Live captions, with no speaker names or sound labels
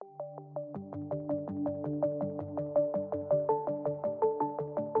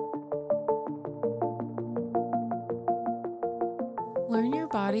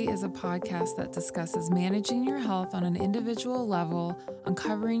Body is a podcast that discusses managing your health on an individual level,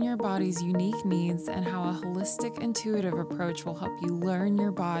 uncovering your body's unique needs, and how a holistic, intuitive approach will help you learn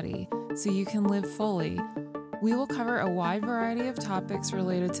your body so you can live fully. We will cover a wide variety of topics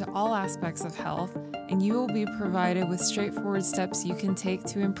related to all aspects of health, and you will be provided with straightforward steps you can take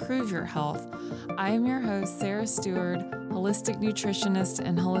to improve your health. I am your host, Sarah Stewart, holistic nutritionist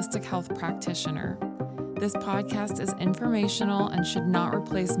and holistic health practitioner. This podcast is informational and should not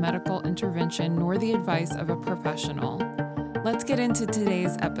replace medical intervention nor the advice of a professional. Let's get into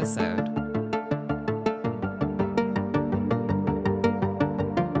today's episode.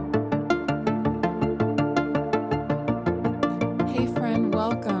 Hey friend,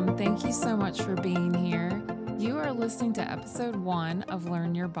 welcome. Thank you so much for being here. You are listening to episode 1 of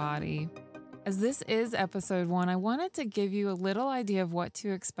Learn Your Body. As this is episode 1, I wanted to give you a little idea of what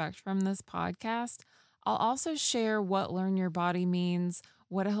to expect from this podcast. I'll also share what Learn Your Body means,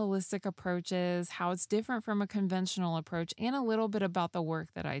 what a holistic approach is, how it's different from a conventional approach, and a little bit about the work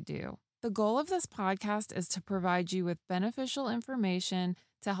that I do. The goal of this podcast is to provide you with beneficial information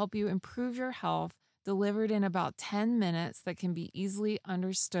to help you improve your health, delivered in about 10 minutes that can be easily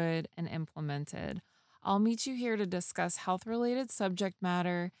understood and implemented. I'll meet you here to discuss health-related subject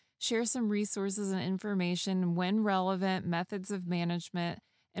matter, share some resources and information when relevant, methods of management,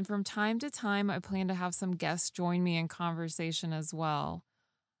 and from time to time, I plan to have some guests join me in conversation as well.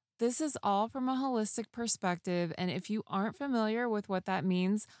 This is all from a holistic perspective, and if you aren't familiar with what that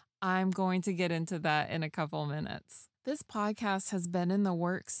means, I'm going to get into that in a couple minutes. This podcast has been in the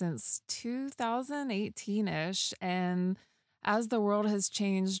works since 2018-ish, and as the world has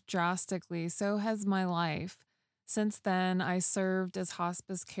changed drastically, so has my life. Since then, I served as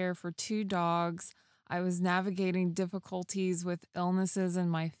hospice care for 2 dogs. I was navigating difficulties with illnesses in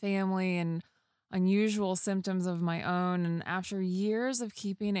my family and unusual symptoms of my own. And after years of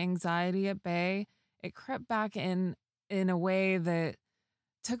keeping anxiety at bay, it crept back in a way that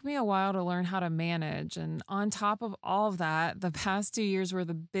took me a while to learn how to manage. And on top of all of that, the past 2 years were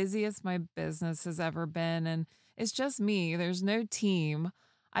the busiest my business has ever been. And it's just me, there's no team.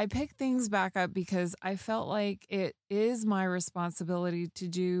 I picked things back up because I felt like it is my responsibility to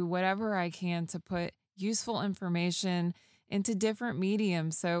do whatever I can to put useful information into different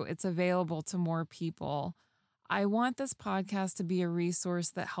mediums so it's available to more people. I want this podcast to be a resource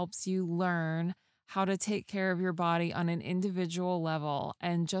that helps you learn how to take care of your body on an individual level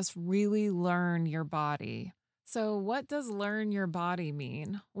and just really learn your body. So what does learn your body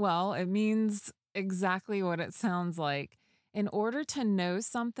mean? Well, it means exactly what it sounds like. In order to know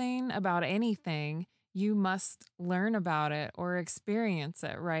something about anything, you must learn about it or experience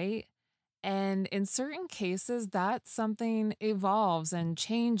it, right? And in certain cases, that something evolves and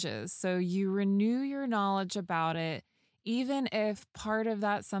changes. So you renew your knowledge about it, even if part of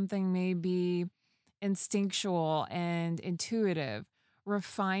that something may be instinctual and intuitive.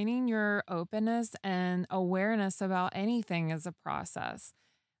 Refining your openness and awareness about anything is a process.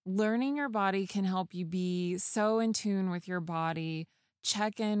 Learning your body can help you be so in tune with your body,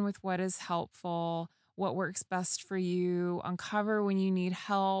 check in with what is helpful, what works best for you, uncover when you need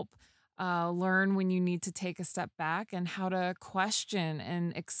help, learn when you need to take a step back, and how to question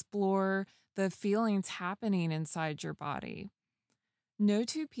and explore the feelings happening inside your body. No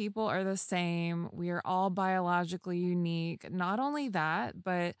two people are the same. We are all biologically unique. Not only that,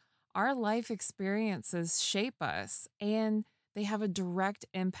 but our life experiences shape us and they have a direct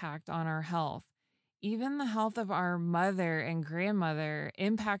impact on our health. Even the health of our mother and grandmother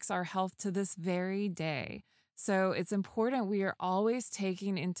impacts our health to this very day. So it's important we are always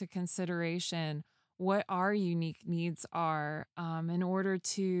taking into consideration what our unique needs are in order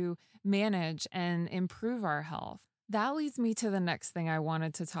to manage and improve our health. That leads me to the next thing I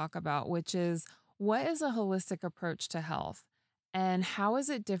wanted to talk about, which is what is a holistic approach to health? And how is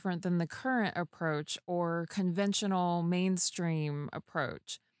it different than the current approach or conventional mainstream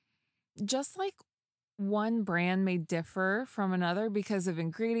approach? Just like one brand may differ from another because of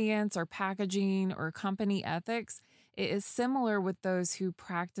ingredients or packaging or company ethics, it is similar with those who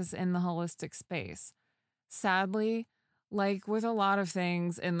practice in the holistic space. Sadly, like with a lot of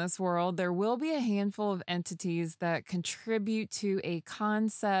things in this world, there will be a handful of entities that contribute to a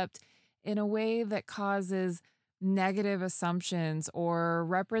concept in a way that causes negative assumptions or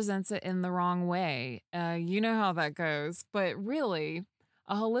represents it in the wrong way. You know how that goes. But really,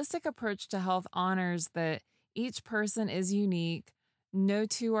 a holistic approach to health honors that each person is unique, no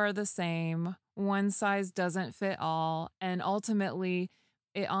two are the same, one size doesn't fit all, and ultimately,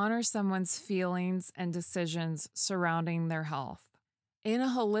 it honors someone's feelings and decisions surrounding their health. In a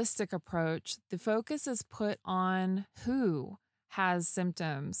holistic approach, the focus is put on who, has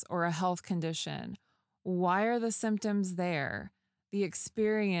symptoms or a health condition. Why are the symptoms there? The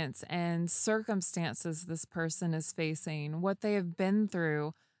experience and circumstances this person is facing, what they have been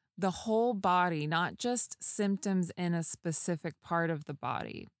through, the whole body, not just symptoms in a specific part of the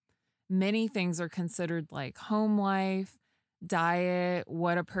body. Many things are considered like home life, diet,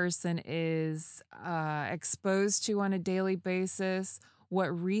 what a person is exposed to on a daily basis, what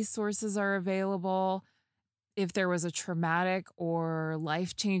resources are available, if there was a traumatic or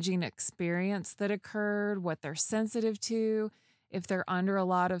life-changing experience that occurred, what they're sensitive to, if they're under a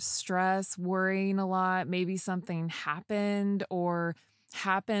lot of stress, worrying a lot, maybe something happened or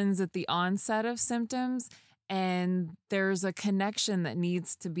happens at the onset of symptoms, and there's a connection that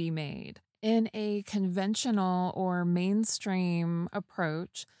needs to be made. In a conventional or mainstream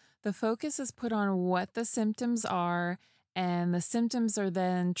approach, the focus is put on what the symptoms are, and the symptoms are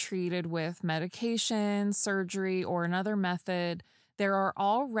then treated with medication, surgery, or another method. There are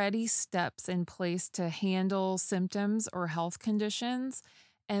already steps in place to handle symptoms or health conditions,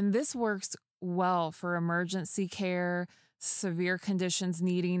 and this works well for emergency care, severe conditions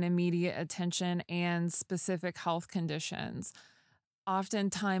needing immediate attention, and specific health conditions.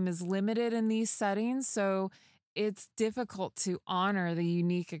 Often time is limited in these settings, so it's difficult to honor the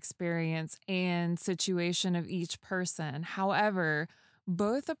unique experience and situation of each person. However,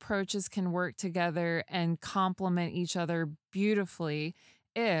 both approaches can work together and complement each other beautifully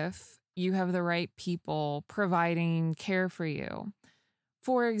if you have the right people providing care for you.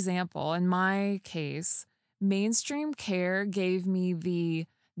 For example, in my case, mainstream care gave me the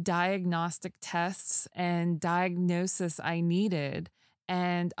diagnostic tests and diagnosis I needed,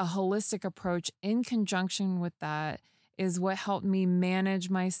 and a holistic approach in conjunction with that is what helped me manage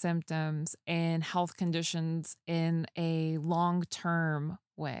my symptoms and health conditions in a long term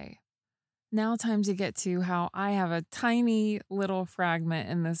way. Now, time to get to how I have a tiny little fragment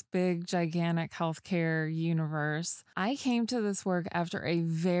in this big, gigantic healthcare universe. I came to this work after a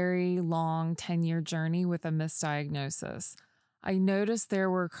very long 10-year journey with a misdiagnosis. I noticed there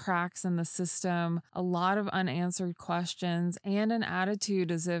were cracks in the system, a lot of unanswered questions, and an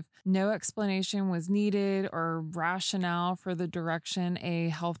attitude as if no explanation was needed or rationale for the direction a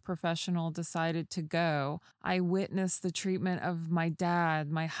health professional decided to go. I witnessed the treatment of my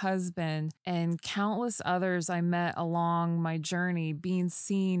dad, my husband, and countless others I met along my journey being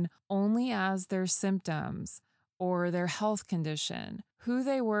seen only as their symptoms or their health condition. Who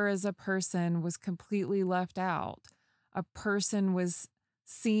they were as a person was completely left out. A person was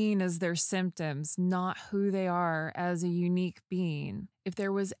seen as their symptoms, not who they are as a unique being. If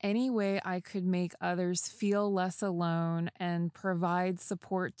there was any way I could make others feel less alone and provide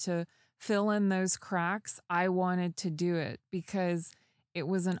support to fill in those cracks, I wanted to do it because it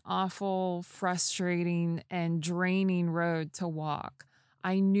was an awful, frustrating, and draining road to walk.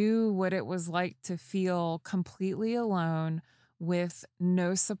 I knew what it was like to feel completely alone with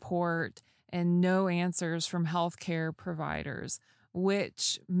no support and no answers from healthcare providers,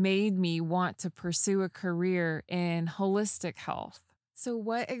 which made me want to pursue a career in holistic health. So,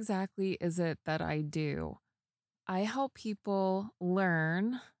 what exactly is it that I do? I help people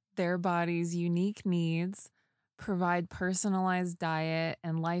learn their body's unique needs, provide personalized diet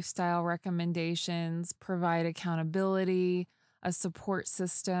and lifestyle recommendations, provide accountability, a support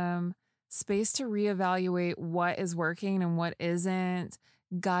system, space to reevaluate what is working and what isn't,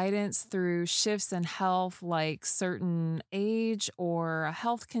 guidance through shifts in health like certain age or a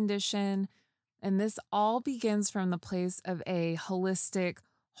health condition. And this all begins from the place of a holistic,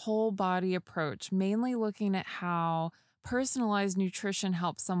 whole body approach, mainly looking at how personalized nutrition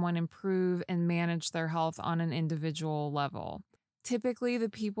helps someone improve and manage their health on an individual level. Typically, the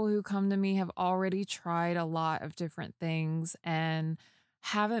people who come to me have already tried a lot of different things and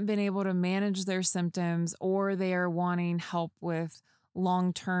haven't been able to manage their symptoms, or they are wanting help with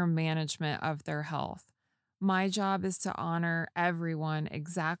long-term management of their health. My job is to honor everyone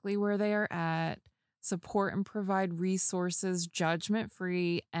exactly where they are at, support and provide resources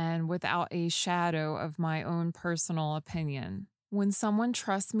judgment-free and without a shadow of my own personal opinion. When someone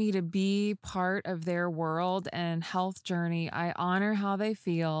trusts me to be part of their world and health journey, I honor how they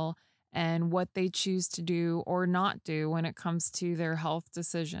feel and what they choose to do or not do when it comes to their health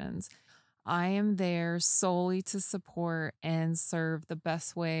decisions. I am there solely to support and serve the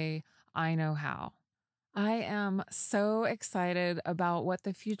best way I know how. I am so excited about what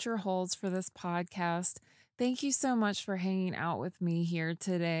the future holds for this podcast. Thank you so much for hanging out with me here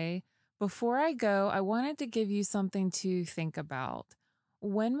today. Before I go, I wanted to give you something to think about.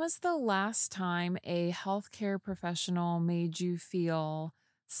 When was the last time a healthcare professional made you feel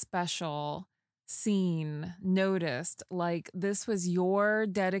special, seen, noticed, like this was your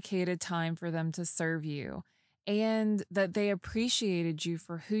dedicated time for them to serve you, and that they appreciated you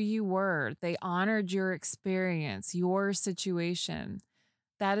for who you were. They honored your experience, your situation.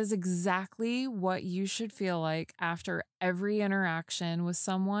 That is exactly what you should feel like after every interaction with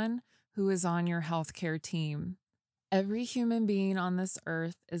someone who is on your healthcare team. Every human being on this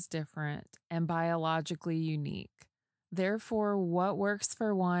earth is different and biologically unique. Therefore, what works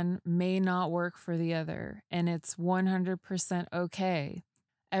for one may not work for the other, and it's 100% okay.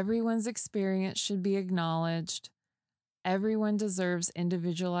 Everyone's experience should be acknowledged. Everyone deserves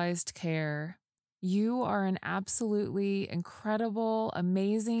individualized care. You are an absolutely incredible,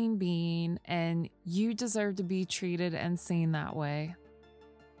 amazing being, and you deserve to be treated and seen that way.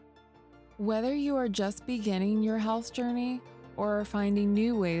 Whether you are just beginning your health journey or are finding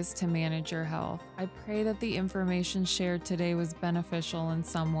new ways to manage your health, I pray that the information shared today was beneficial in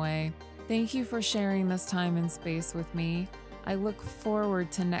some way. Thank you for sharing this time and space with me. I look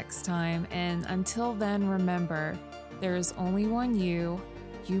forward to next time, and until then, remember, there is only one you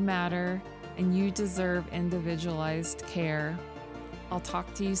matter, and you deserve individualized care. I'll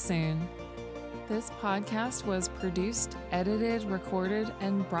talk to you soon. This podcast was produced, edited, recorded,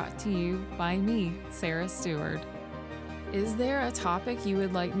 and brought to you by me, Sarah Stewart. Is there a topic you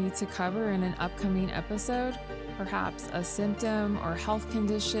would like me to cover in an upcoming episode? Perhaps a symptom or health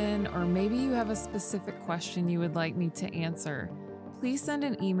condition, or maybe you have a specific question you would like me to answer. Please send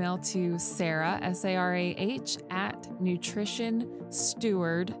an email to Sarah, S-A-R-A-H,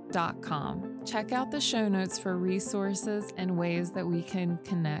 @nutritionsteward.com. Check out the show notes for resources and ways that we can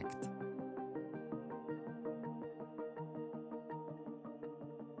connect.